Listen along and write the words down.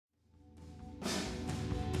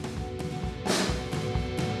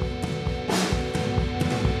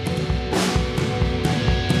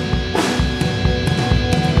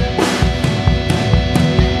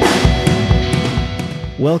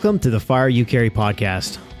Welcome to the Fire You Carry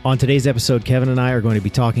podcast. On today's episode, Kevin and I are going to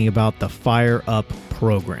be talking about the Fire Up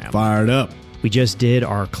program. Fired up. We just did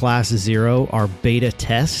our Class 0, our beta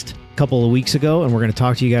test, a couple of weeks ago, and we're going to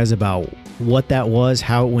talk to you guys about what that was,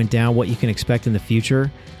 how it went down, what you can expect in the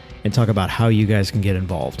future, and talk about how you guys can get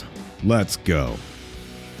involved. Let's go.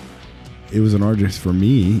 It was an arduous for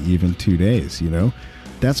me, even 2 days, you know?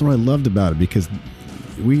 That's what I loved about it, because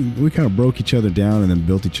we kind of broke each other down and then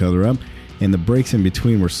built each other up, and the breaks in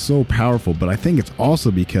between were so powerful. But I think it's also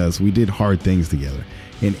because we did hard things together.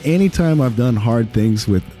 And anytime I've done hard things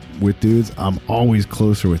with dudes, I'm always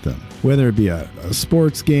closer with them. Whether it be a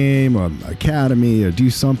sports game, or academy, or do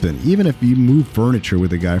something. Even if you move furniture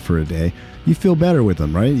with a guy for a day, you feel better with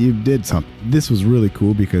them, right? You did something. This was really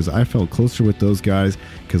cool because I felt closer with those guys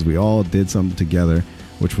because we all did something together,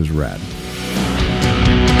 which was rad.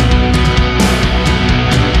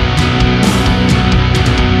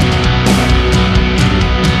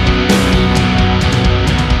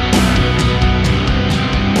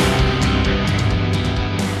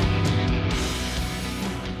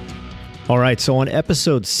 All right, so on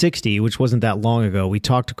episode 60, which wasn't that long ago, we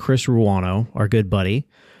talked to Chris Ruano, our good buddy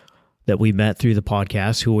that we met through the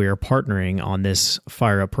podcast, who we are partnering on this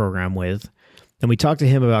Fire Up program with. And we talked to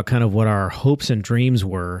him about kind of what our hopes and dreams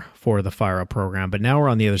were for the Fire Up program. But now we're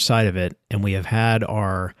on the other side of it, and we have had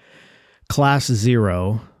our Class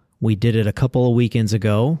 0. We did it a couple of weekends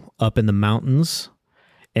ago up in the mountains,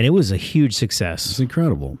 and it was a huge success. It's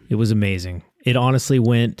incredible. It was amazing. It honestly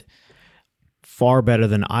went far better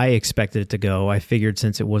than I expected it to go. I figured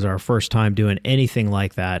since it was our first time doing anything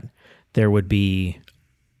like that, there would be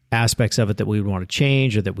aspects of it that we would want to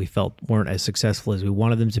change or that we felt weren't as successful as we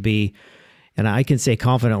wanted them to be. And I can say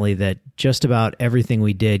confidently that just about everything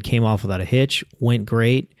we did came off without a hitch, went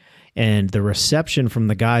great, and the reception from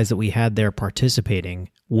the guys that we had there participating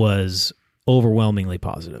was overwhelmingly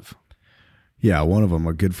positive. Yeah, one of them,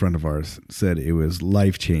 a good friend of ours, said it was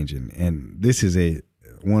life-changing. And this is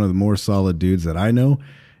one of the more solid dudes that I know,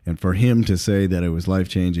 and for him to say that it was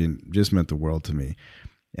life-changing just meant the world to me.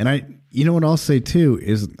 And you know what I'll say too,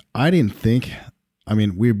 is I didn't think,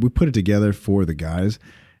 we put it together for the guys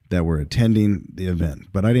that were attending the event,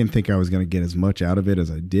 but I didn't think I was going to get as much out of it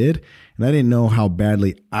as I did, and I didn't know how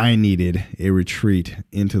badly I needed a retreat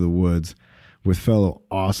into the woods with fellow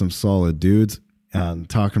awesome, solid dudes,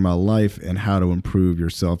 talking about life and how to improve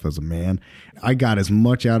yourself as a man. I got as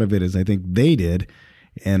much out of it as I think they did,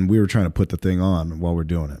 and we were trying to put the thing on while we're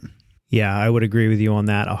doing it. Yeah, I would agree with you on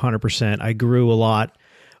that 100%. I grew a lot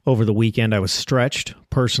over the weekend. I was stretched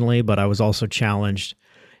personally, but I was also challenged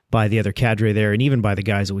by the other cadre there and even by the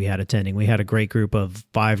guys that we had attending. We had a great group of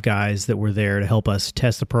 5 guys that were there to help us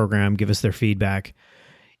test the program, give us their feedback.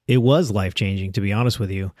 It was life-changing, to be honest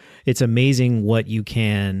with you. It's amazing what you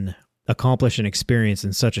can accomplish and experience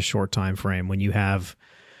in such a short time frame when you have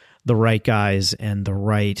the right guys and the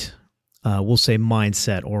right we'll say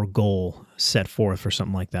mindset or goal set forth for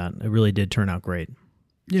something like that. It really did turn out great.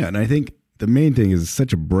 Yeah, and I think the main thing is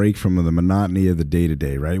such a break from the monotony of the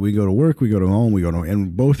day-to-day, right? We go to work, we go to home,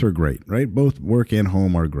 and both are great, right? Both work and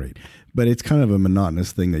home are great. But it's kind of a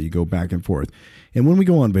monotonous thing that you go back and forth. And when we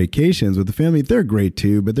go on vacations with the family, they're great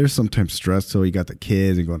too, but there's sometimes stress. So you got the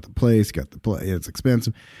kids, you go to the place, you got the play, it's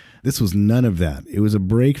expensive. This was none of that. It was a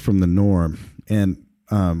break from the norm. And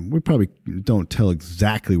we probably don't tell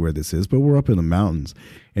exactly where this is, but we're up in the mountains.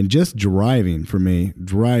 And just driving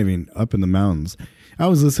up in the mountains, I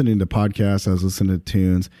was listening to podcasts, I was listening to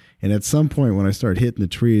tunes, and at some point when I started hitting the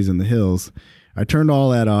trees and the hills, I turned all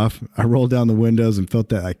that off. I rolled down the windows and felt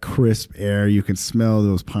that crisp air. You can smell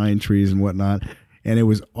those pine trees and whatnot. And it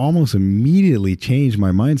was almost immediately changed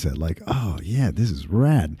my mindset. Like, oh yeah, this is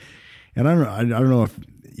rad. And I don't know if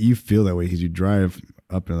you feel that way because you drive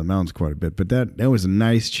up in the mountains quite a bit, but that was a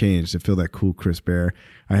nice change to feel that cool, crisp air.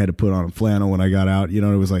 I had to put on a flannel when I got out. You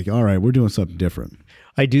know, it was like, all right, we're doing something different.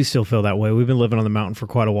 I do still feel that way. We've been living on the mountain for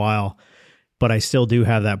quite a while, but I still do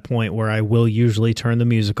have that point where I will usually turn the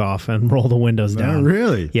music off and roll the windows down. Oh,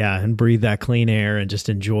 really? Yeah, and breathe that clean air and just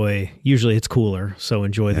enjoy. Usually it's cooler, so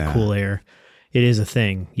enjoy the cool air. It is a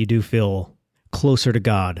thing. You do feel closer to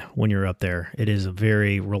God when you're up there. It is a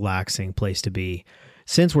very relaxing place to be.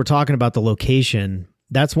 Since we're talking about the location,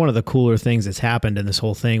 that's one of the cooler things that's happened in this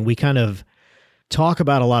whole thing. We kind of talk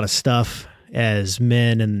about a lot of stuff as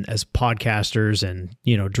men and as podcasters and,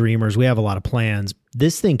 dreamers. We have a lot of plans.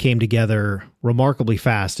 This thing came together remarkably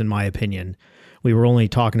fast, in my opinion. We were only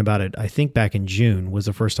talking about it, I think back in June was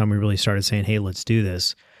the first time we really started saying, hey, let's do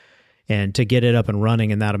this. And to get it up and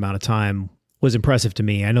running in that amount of time was impressive to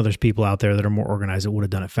me. I know there's people out there that are more organized that would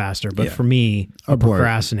have done it faster, but for me, a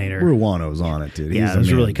procrastinator. Ruano's on it, dude. Yeah, it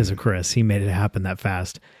was really because of Chris. He made it happen that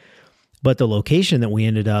fast. But the location that we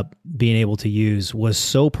ended up being able to use was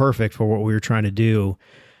so perfect for what we were trying to do.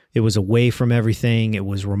 It was away from everything. It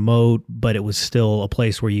was remote, but it was still a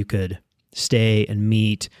place where you could stay and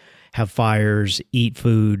meet, have fires, eat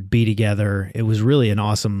food, be together. It was really an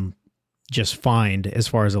awesome just find as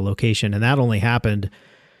far as a location. And that only happened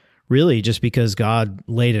really just because God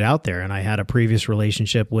laid it out there. And I had a previous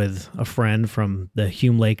relationship with a friend from the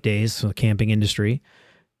Hume Lake days, so the camping industry,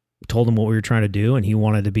 told him what we were trying to do, and he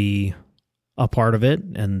wanted to be a part of it,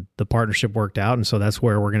 and the partnership worked out. And so that's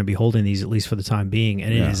where we're going to be holding these, at least for the time being.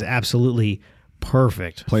 And it is absolutely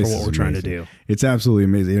perfect for what we're trying to do. It's absolutely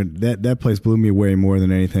amazing. That place blew me away more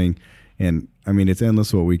than anything. And I mean, it's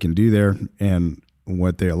endless what we can do there and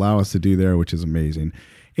what they allow us to do there, which is amazing.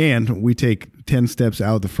 And we take 10 steps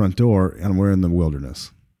out the front door and we're in the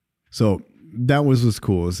wilderness. So that was what's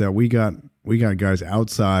cool, is that we got guys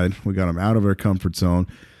outside. We got them out of their comfort zone.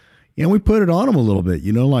 And we put it on them a little bit,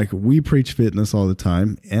 like we preach fitness all the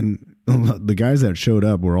time. And the guys that showed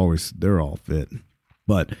up they're all fit.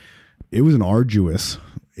 But it was an arduous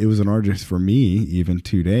for me, even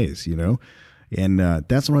 2 days, And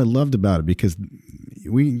that's what I loved about it, because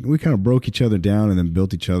we kind of broke each other down and then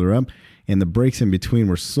built each other up. And the breaks in between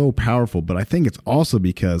were so powerful. But I think it's also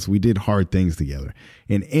because we did hard things together.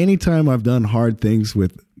 And anytime I've done hard things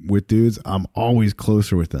with dudes, I'm always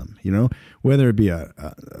closer with them, whether it be a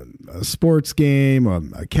sports game,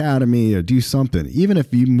 an academy, or do something. Even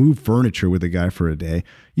if you move furniture with a guy for a day,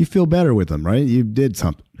 you feel better with them, right? You did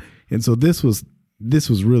something. And so this was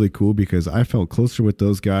really cool because I felt closer with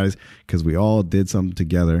those guys because we all did something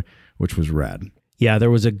together, which was rad. Yeah,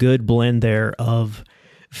 there was a good blend there of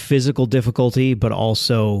physical difficulty, but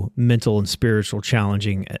also mental and spiritual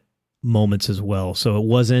challenging moments as well. So it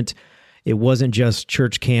wasn't just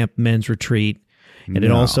church camp, men's retreat, and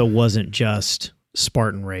it also wasn't just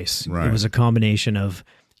Spartan race. Right. It was a combination of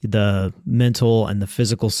the mental and the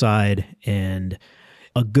physical side, and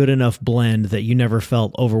a good enough blend that you never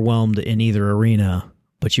felt overwhelmed in either arena,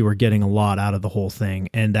 but you were getting a lot out of the whole thing.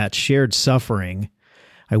 And that shared suffering,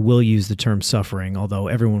 I will use the term suffering, although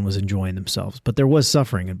everyone was enjoying themselves, but there was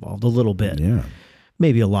suffering involved a little bit,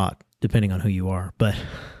 maybe a lot, depending on who you are. But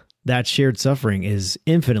that shared suffering is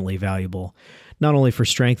infinitely valuable, not only for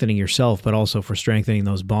strengthening yourself, but also for strengthening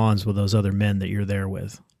those bonds with those other men that you're there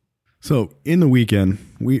with. So in the weekend,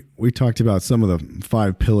 we talked about some of the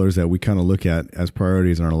 5 pillars that we kind of look at as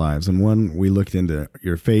priorities in our lives. And one, we looked into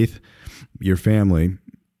your faith, your family,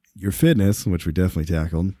 your fitness, which we definitely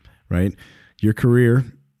tackled, right? Your career,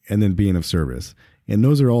 and then being of service. And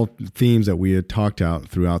those are all themes that we had talked out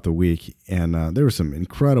throughout the week. And there were some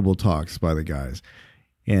incredible talks by the guys.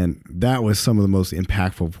 And that was some of the most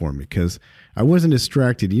impactful for me because I wasn't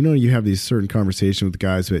distracted. You have these certain conversations with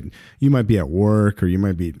guys, but you might be at work or you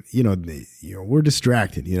might be, we're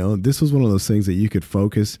distracted. This was one of those things that you could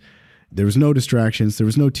focus. There was no distractions. There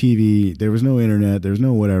was no TV. There was no internet. There was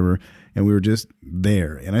no whatever. And we were just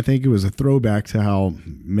there. And I think it was a throwback to how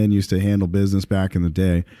men used to handle business back in the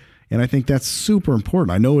day. And I think that's super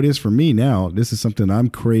important. I know it is for me now. This is something I'm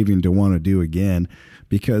craving to want to do again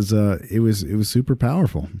because it was super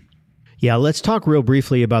powerful. Yeah, let's talk real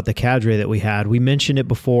briefly about the cadre that we had. We mentioned it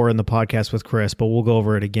before in the podcast with Chris, but we'll go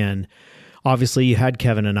over it again. Obviously, you had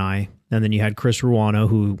Kevin and I, and then you had Chris Ruano,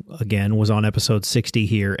 who, again, was on episode 60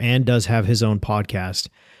 here and does have his own podcast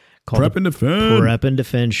called Prep and Defend. Prep and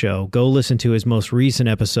Defend Show. Go listen to his most recent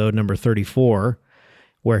episode, number 34,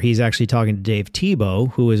 where he's actually talking to Dave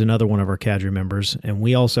Tebow, who is another one of our cadre members. And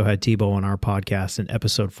we also had Tebow on our podcast in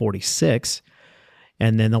episode 46.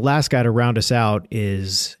 And then the last guy to round us out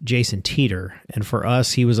is Jason Teeter. And for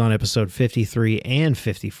us, he was on episode 53 and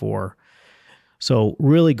 54. So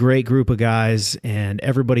really great group of guys, and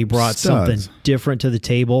everybody brought something different to the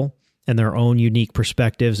table and their own unique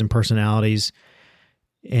perspectives and personalities.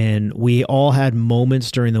 And we all had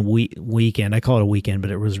moments during the weekend. I call it a weekend, but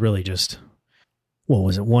it was really just, what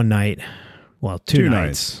was it, one night? Well, two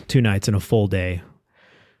nights. 2 nights and a full day.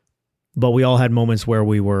 But we all had moments where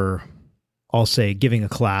we were, I'll say, giving a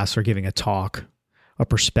class or giving a talk, a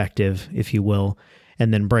perspective, if you will,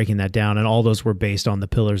 and then breaking that down. And all those were based on the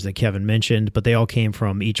pillars that Kevin mentioned, but they all came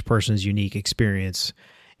from each person's unique experience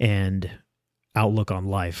and outlook on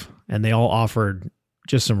life. And they all offered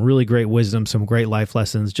just some really great wisdom, some great life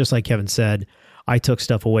lessons. Just like Kevin said, I took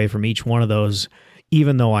stuff away from each one of those,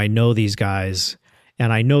 even though I know these guys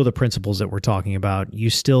and I know the principles that we're talking about. You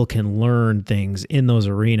still can learn things in those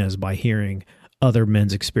arenas by hearing other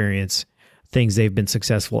men's experience, things they've been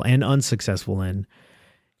successful and unsuccessful in.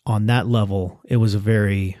 on that level, it was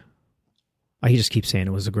I just keep saying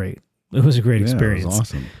it was a great experience. It was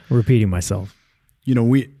awesome. Repeating myself.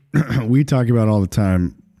 We talk about all the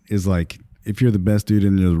time is like, if you're the best dude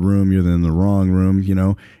in the room, you're in the wrong room,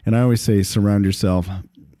 and I always say, surround yourself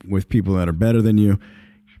with people that are better than you.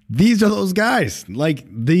 These are those guys. Like,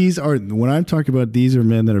 when I'm talking about, these are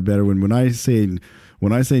men that are better. When I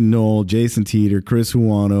say Noel, Jason Teeter, Chris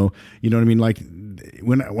Huano, you know what I mean? Like,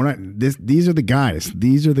 these are the guys.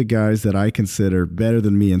 These are the guys that I consider better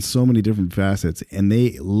than me in so many different facets, and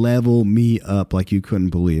they level me up like you couldn't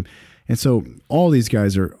believe. And so all these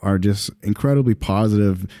guys are just incredibly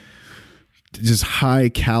positive, just high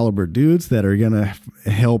caliber dudes that are going to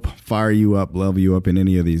help fire you up, level you up in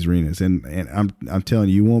any of these arenas. And I'm telling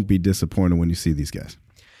you, you won't be disappointed when you see these guys.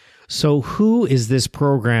 So who is this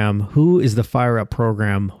program? Who is the Fire Up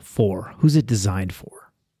program for? Who's it designed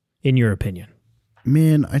for, in your opinion?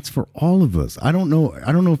 Man, it's for all of us. I don't know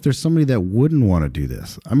if there's somebody that wouldn't want to do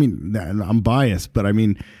this. I mean, I'm biased, but I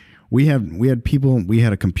mean, we had people. We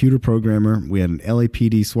had a computer programmer. We had an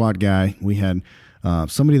LAPD SWAT guy. We had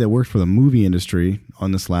somebody that worked for the movie industry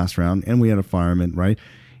on this last round, and we had a fireman. Right?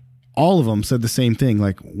 All of them said the same thing.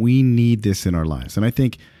 Like, we need this in our lives, and I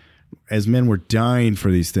think as men, we're dying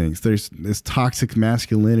for these things. There's this toxic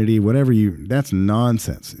masculinity, that's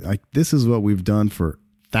nonsense. Like, this is what we've done for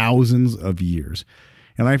thousands of years.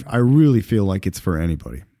 And I really feel like it's for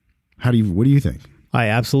anybody. What do you think? I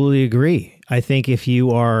absolutely agree. I think if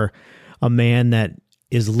you are a man that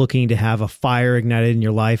is looking to have a fire ignited in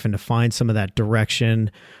your life and to find some of that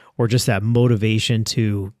direction or just that motivation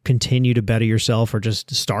to continue to better yourself, or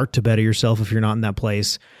just start to better yourself if you're not in that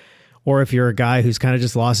place, or if you're a guy who's kind of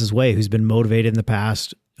just lost his way, who's been motivated in the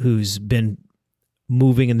past, who's been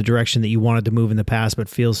moving in the direction that you wanted to move in the past but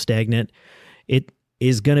feels stagnant, it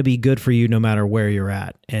is going to be good for you no matter where you're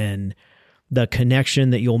at. And the connection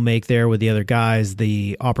that you'll make there with the other guys,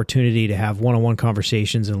 the opportunity to have one-on-one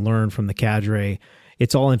conversations and learn from the cadre,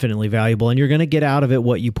 it's all infinitely valuable. And you're going to get out of it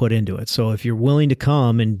what you put into it. So if you're willing to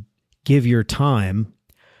come and give your time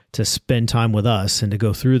to spend time with us and to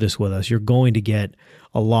go through this with us, you're going to get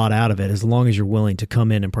a lot out of it as long as you're willing to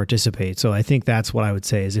come in and participate. So I think that's what I would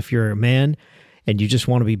say is, if you're a man and you just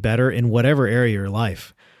want to be better in whatever area of your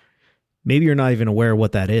life, maybe you're not even aware of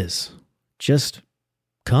what that is, just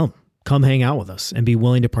come hang out with us and be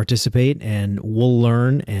willing to participate, and we'll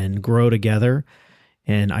learn and grow together.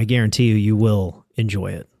 And I guarantee you will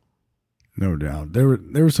enjoy it. No doubt. There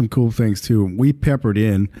were some cool things too. We peppered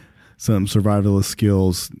in some survivalist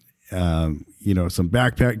skills, some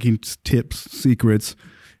backpacking tips, secrets,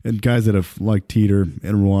 and guys that have, like Teeter and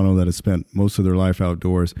Ruano, that have spent most of their life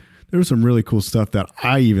outdoors. There was some really cool stuff that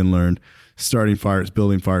I even learned, starting fires,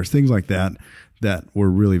 building fires, things like that were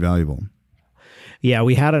really valuable. Yeah,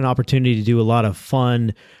 we had an opportunity to do a lot of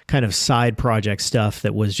fun kind of side project stuff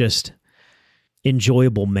that was just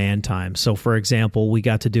enjoyable man time. So, for example, we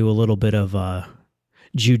got to do a little bit of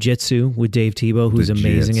jiu-jitsu with Dave Tebow, who's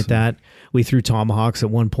amazing at that. We threw tomahawks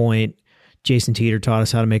at one point. Jason Teeter taught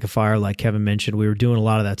us how to make a fire, like Kevin mentioned. We were doing a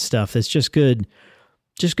lot of that stuff. That's just good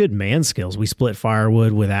man skills. We split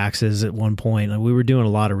firewood with axes at one point. Like, we were doing a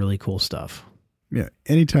lot of really cool stuff. Yeah.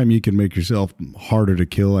 Anytime you can make yourself harder to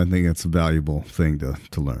kill, I think it's a valuable thing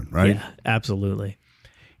to learn, right? Yeah, absolutely.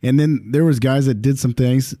 And then there was guys that did some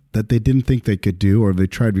things that they didn't think they could do, or they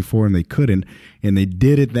tried before and they couldn't, and they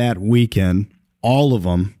did it that weekend, all of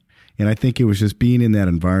them. And I think it was just being in that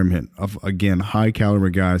environment of, again, high caliber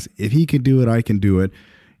guys. If he can do it, I can do it.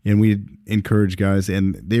 And we encourage guys,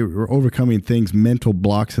 and they were overcoming things, mental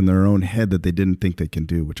blocks in their own head that they didn't think they can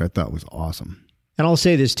do, which I thought was awesome. And I'll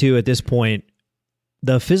say this too, at this point,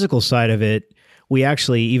 the physical side of it, we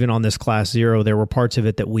actually, even on this class 0, there were parts of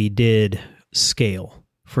it that we did scale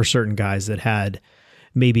for certain guys that had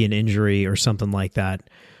maybe an injury or something like that.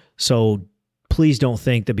 So please don't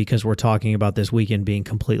think that because we're talking about this weekend being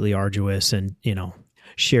completely arduous and,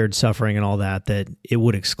 shared suffering and all that it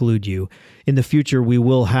would exclude you. In the future, we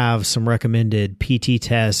will have some recommended PT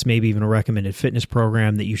tests, maybe even a recommended fitness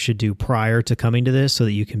program that you should do prior to coming to this so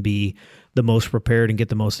that you can be the most prepared and get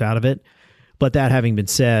the most out of it. But that having been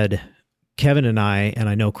said, Kevin and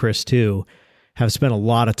I know Chris too, have spent a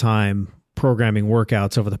lot of time programming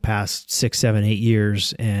workouts over the past 6, 7, 8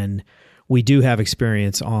 years. And we do have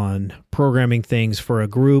experience on programming things for a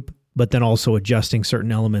group, but then also adjusting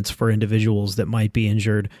certain elements for individuals that might be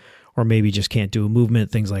injured or maybe just can't do a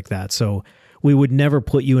movement, things like that. So we would never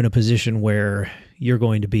put you in a position where you're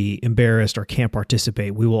going to be embarrassed or can't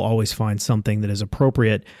participate. We will always find something that is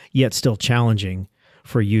appropriate, yet still challenging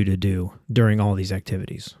for you to do during all these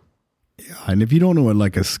activities. Yeah, and if you don't know what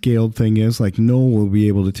like a scaled thing is, like Noel will be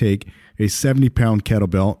able to take a 70-pound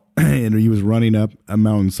kettlebell and he was running up a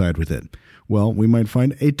mountainside with it. Well, we might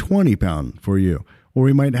find a 20-pound for you. Or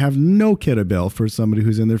we might have no kettlebell for somebody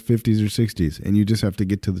who's in their 50s or 60s, and you just have to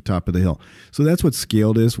get to the top of the hill. So that's what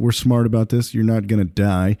scaled is. We're smart about this. You're not going to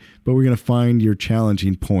die, but we're going to find your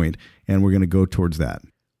challenging point, and we're going to go towards that.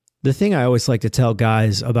 The thing I always like to tell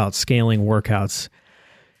guys about scaling workouts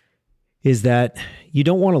is that you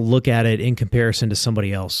don't want to look at it in comparison to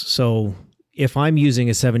somebody else. So if I'm using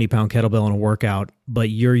a 70-pound kettlebell in a workout, but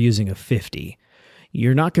you're using a 50,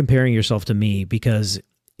 you're not comparing yourself to me, because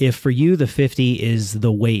if for you the 50 is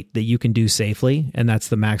the weight that you can do safely, and that's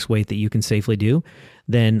the max weight that you can safely do,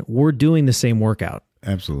 then we're doing the same workout.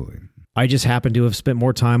 Absolutely. I just happen to have spent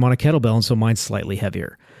more time on a kettlebell, and so mine's slightly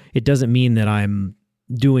heavier. It doesn't mean that I'm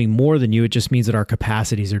doing more than you. It just means that our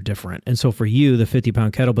capacities are different. And so for you, the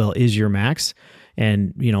 50-pound kettlebell is your max.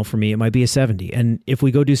 And, for me, it might be a 70. And if we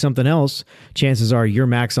go do something else, chances are your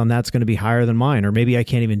max on that's going to be higher than mine, or maybe I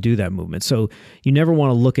can't even do that movement. So you never want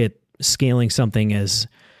to look at scaling something as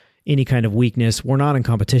any kind of weakness. We're not in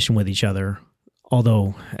competition with each other,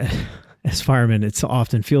 although as firemen, it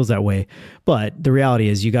often feels that way. But the reality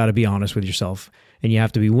is you got to be honest with yourself, and you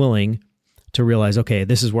have to be willing to realize, okay,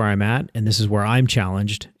 this is where I'm at, and this is where I'm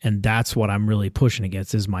challenged, and that's what I'm really pushing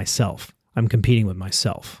against is myself. I'm competing with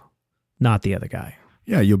myself, not the other guy.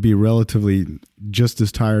 Yeah, you'll be relatively just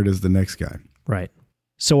as tired as the next guy. Right.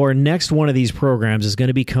 So our next one of these programs is going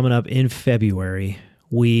to be coming up in February.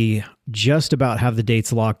 We just about have the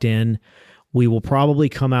dates locked in. We will probably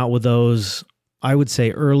come out with those, I would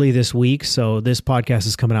say, early this week. So this podcast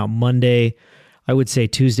is coming out Monday. I would say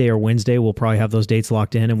Tuesday or Wednesday, we'll probably have those dates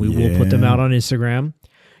locked in, and we will put them out on Instagram.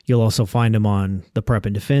 You'll also find them on the Prep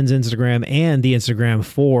and Defends Instagram and the Instagram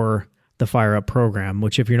for the Fire Up program,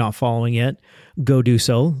 which if you're not following yet, go do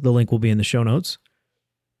so. The link will be in the show notes.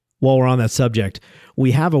 While we're on that subject,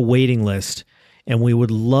 we have a waiting list, and we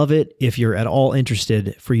would love it if you're at all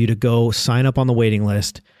interested for you to go sign up on the waiting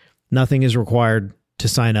list. Nothing is required to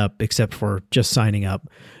sign up except for just signing up.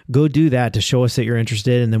 Go do that to show us that you're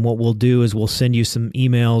interested. And then what we'll do is we'll send you some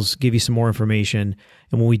emails, give you some more information.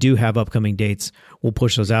 And when we do have upcoming dates, we'll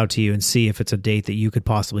push those out to you and see if it's a date that you could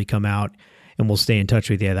possibly come out, and we'll stay in touch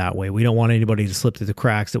with you that way. We don't want anybody to slip through the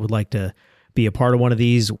cracks that would like to be a part of one of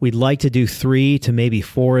these. We'd like to do 3 to maybe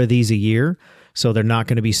 4 of these a year, so they're not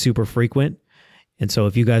going to be super frequent. And so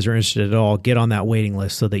if you guys are interested at all, get on that waiting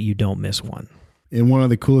list so that you don't miss one. And one of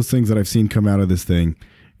the coolest things that I've seen come out of this thing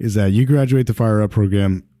is that you graduate the Fire Up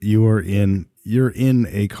program, you're in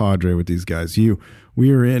a cadre with these guys.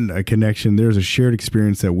 We are in a connection. There's a shared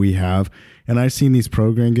experience that we have. And I've seen these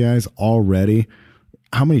program guys already.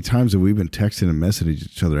 How many times have we been texting and messaging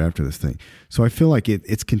each other after this thing? So I feel like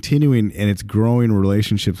it's continuing, and it's growing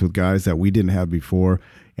relationships with guys that we didn't have before.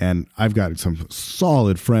 And I've got some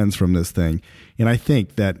solid friends from this thing. And I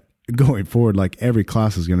think that going forward, like every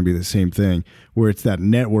class is going to be the same thing, where it's that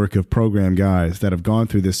network of program guys that have gone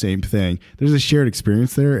through the same thing. There's a shared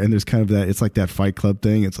experience there, and there's kind of that, it's like that Fight Club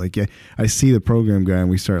thing. It's like, yeah, I see the program guy and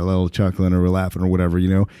we start a little chuckling or we're laughing or whatever,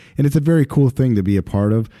 and it's a very cool thing to be a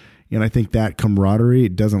part of. And I think that camaraderie,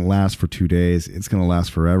 it doesn't last for 2 days. It's going to last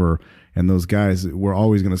forever. And those guys, we're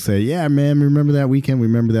always going to say, yeah, man, remember that weekend?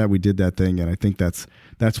 Remember that we did that thing. And I think that's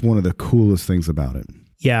one of the coolest things about it.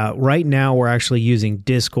 Yeah, right now we're actually using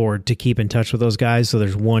Discord to keep in touch with those guys. So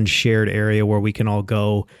there's one shared area where we can all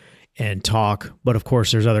go and talk. But of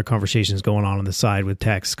course, there's other conversations going on the side with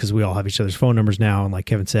text, because we all have each other's phone numbers now. And like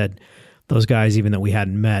Kevin said, those guys, even that we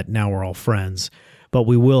hadn't met, now we're all friends. But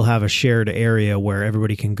we will have a shared area where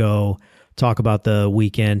everybody can go talk about the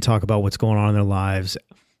weekend, talk about what's going on in their lives,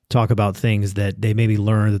 talk about things that they maybe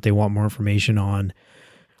learned that they want more information on.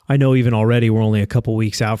 I know even already we're only a couple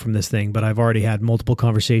weeks out from this thing, but I've already had multiple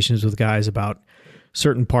conversations with guys about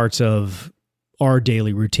certain parts of our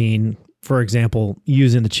daily routine. For example,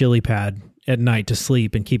 using the chili pad at night to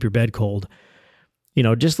sleep and keep your bed cold.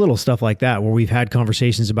 Just little stuff like that, where we've had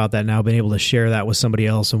conversations about that now, been able to share that with somebody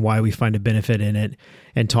else and why we find a benefit in it,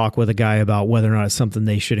 and talk with a guy about whether or not it's something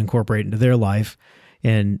they should incorporate into their life.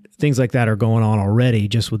 And things like that are going on already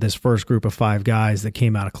just with this first group of 5 guys that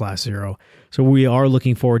came out of Class Zero. So we are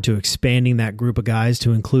looking forward to expanding that group of guys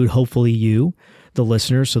to include hopefully you, the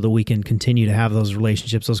listeners, so that we can continue to have those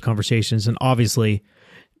relationships, those conversations. And obviously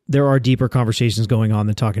there are deeper conversations going on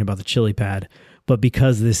than talking about the chili pad. But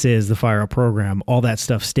because this is the Fire Up program, all that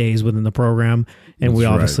stuff stays within the program. And we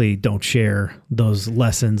obviously don't share those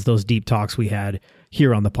lessons, those deep talks we had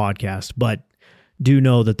here on the podcast. But do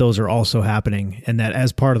know that those are also happening, and that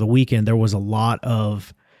as part of the weekend, there was a lot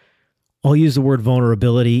of, I'll use the word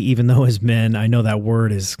vulnerability, even though as men, I know that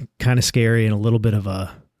word is kind of scary and a little bit of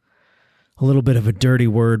a a little bit of a dirty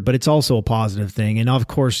word, but it's also a positive thing. And of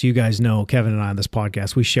course, you guys know, Kevin and I on this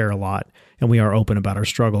podcast, we share a lot and we are open about our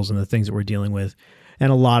struggles and the things that we're dealing with.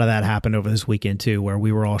 And a lot of that happened over this weekend too, where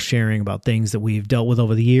we were all sharing about things that we've dealt with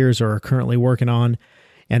over the years or are currently working on.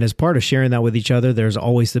 And as part of sharing that with each other, there's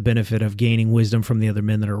always the benefit of gaining wisdom from the other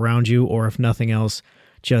men that are around you, or if nothing else,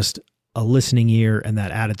 just a listening ear and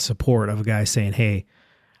that added support of a guy saying, hey,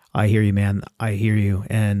 I hear you, man. I hear you.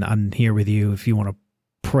 And I'm here with you. If you want to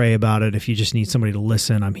pray about it, if you just need somebody to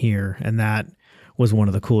listen, I'm here. And that was one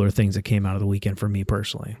of the cooler things that came out of the weekend for me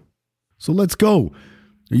personally. So let's go.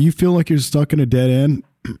 You feel like you're stuck in a dead end?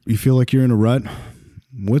 You feel like you're in a rut?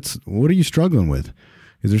 What are you struggling with?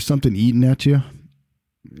 Is there something eating at you?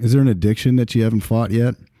 Is there an addiction that you haven't fought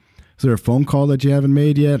yet? Is there a phone call that you haven't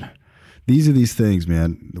made yet? These are these things,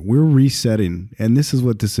 man. We're resetting, and this is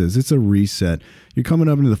what this is. It's a reset. You're coming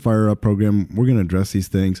up into the Fire Up program. We're going to address these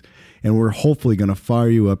things, and we're hopefully going to fire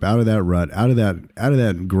you up out of that rut, out of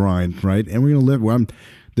that grind, right? And we're going to live.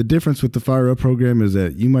 The difference with the Fire Up program is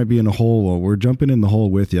that you might be in a hole. Well, we're jumping in the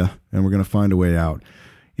hole with you, and we're going to find a way out.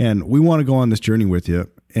 And we want to go on this journey with you,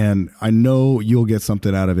 and I know you'll get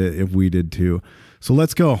something out of it if we did too. So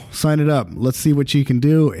let's go. Sign it up. Let's see what you can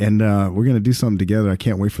do, and we're going to do something together. I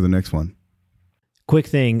can't wait for the next one. Quick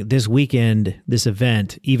thing, this weekend, this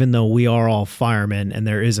event, even though we are all firemen and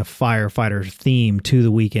there is a firefighter theme to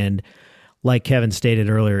the weekend, like Kevin stated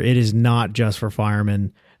earlier, it is not just for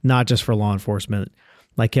firemen, not just for law enforcement.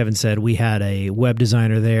 Like Kevin said, we had a web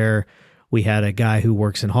designer there. We had a guy who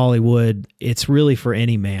works in Hollywood. It's really for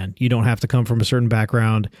any man. You don't have to come from a certain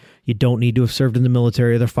background. You don't need to have served in the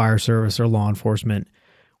military or the fire service or law enforcement.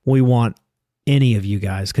 We want any of you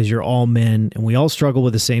guys because you're all men and we all struggle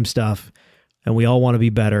with the same stuff and we all want to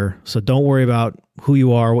be better. So don't worry about who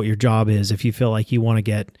you are, what your job is. If you feel like you want to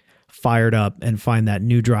get fired up and find that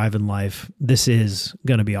new drive in life, this is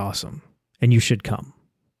going to be awesome and you should come.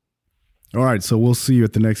 All right. So we'll see you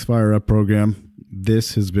at the next Fire Up program.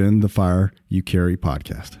 This has been the Fire You Carry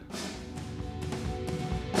podcast.